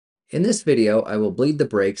In this video, I will bleed the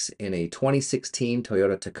brakes in a 2016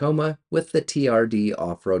 Toyota Tacoma with the TRD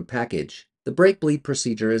off-road package. The brake bleed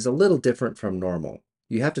procedure is a little different from normal.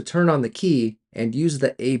 You have to turn on the key and use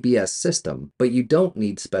the ABS system, but you don't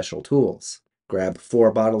need special tools. Grab 4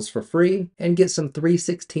 bottles for free and get some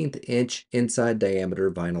 3/16-inch inside diameter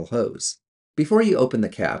vinyl hose. Before you open the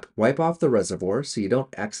cap, wipe off the reservoir so you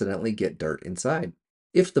don't accidentally get dirt inside.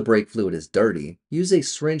 If the brake fluid is dirty, use a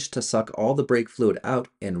syringe to suck all the brake fluid out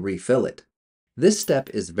and refill it. This step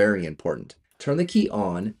is very important. Turn the key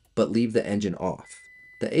on, but leave the engine off.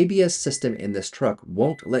 The ABS system in this truck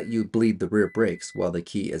won't let you bleed the rear brakes while the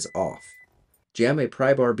key is off. Jam a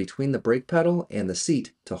pry bar between the brake pedal and the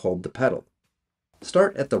seat to hold the pedal.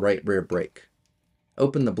 Start at the right rear brake.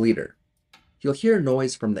 Open the bleeder. You'll hear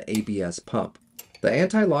noise from the ABS pump. The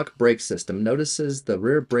anti-lock brake system notices the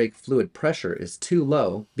rear brake fluid pressure is too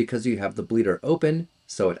low because you have the bleeder open,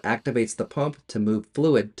 so it activates the pump to move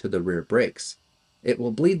fluid to the rear brakes. It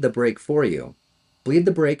will bleed the brake for you. Bleed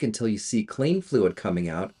the brake until you see clean fluid coming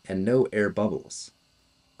out and no air bubbles.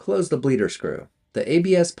 Close the bleeder screw. The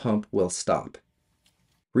ABS pump will stop.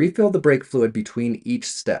 Refill the brake fluid between each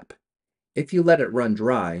step. If you let it run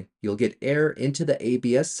dry, you'll get air into the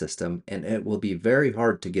ABS system and it will be very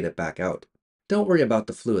hard to get it back out. Don't worry about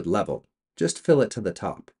the fluid level, just fill it to the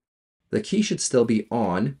top. The key should still be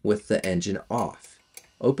on with the engine off.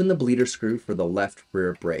 Open the bleeder screw for the left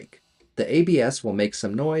rear brake. The ABS will make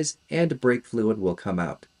some noise and brake fluid will come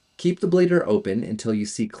out. Keep the bleeder open until you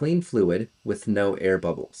see clean fluid with no air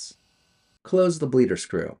bubbles. Close the bleeder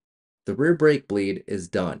screw. The rear brake bleed is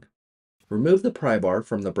done. Remove the pry bar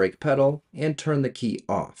from the brake pedal and turn the key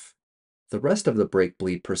off. The rest of the brake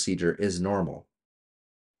bleed procedure is normal.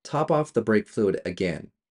 Top off the brake fluid again.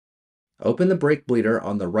 Open the brake bleeder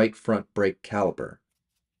on the right front brake caliper.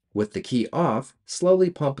 With the key off, slowly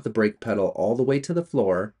pump the brake pedal all the way to the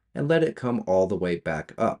floor and let it come all the way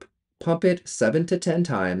back up. Pump it 7 to 10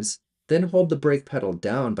 times, then hold the brake pedal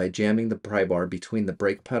down by jamming the pry bar between the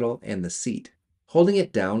brake pedal and the seat. Holding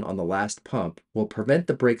it down on the last pump will prevent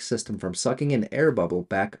the brake system from sucking an air bubble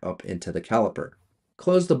back up into the caliper.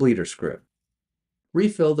 Close the bleeder screw.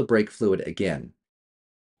 Refill the brake fluid again.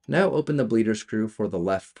 Now open the bleeder screw for the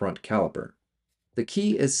left front caliper. The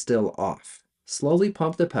key is still off. Slowly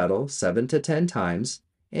pump the pedal 7 to 10 times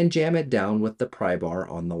and jam it down with the pry bar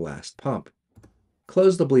on the last pump.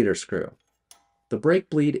 Close the bleeder screw. The brake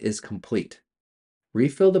bleed is complete.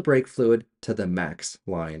 Refill the brake fluid to the max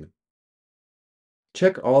line.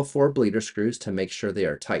 Check all 4 bleeder screws to make sure they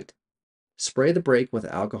are tight. Spray the brake with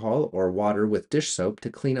alcohol or water with dish soap to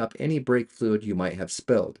clean up any brake fluid you might have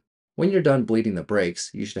spilled. When you're done bleeding the brakes,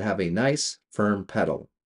 you should have a nice, firm pedal.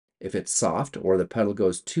 If it's soft or the pedal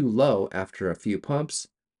goes too low after a few pumps,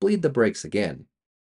 bleed the brakes again.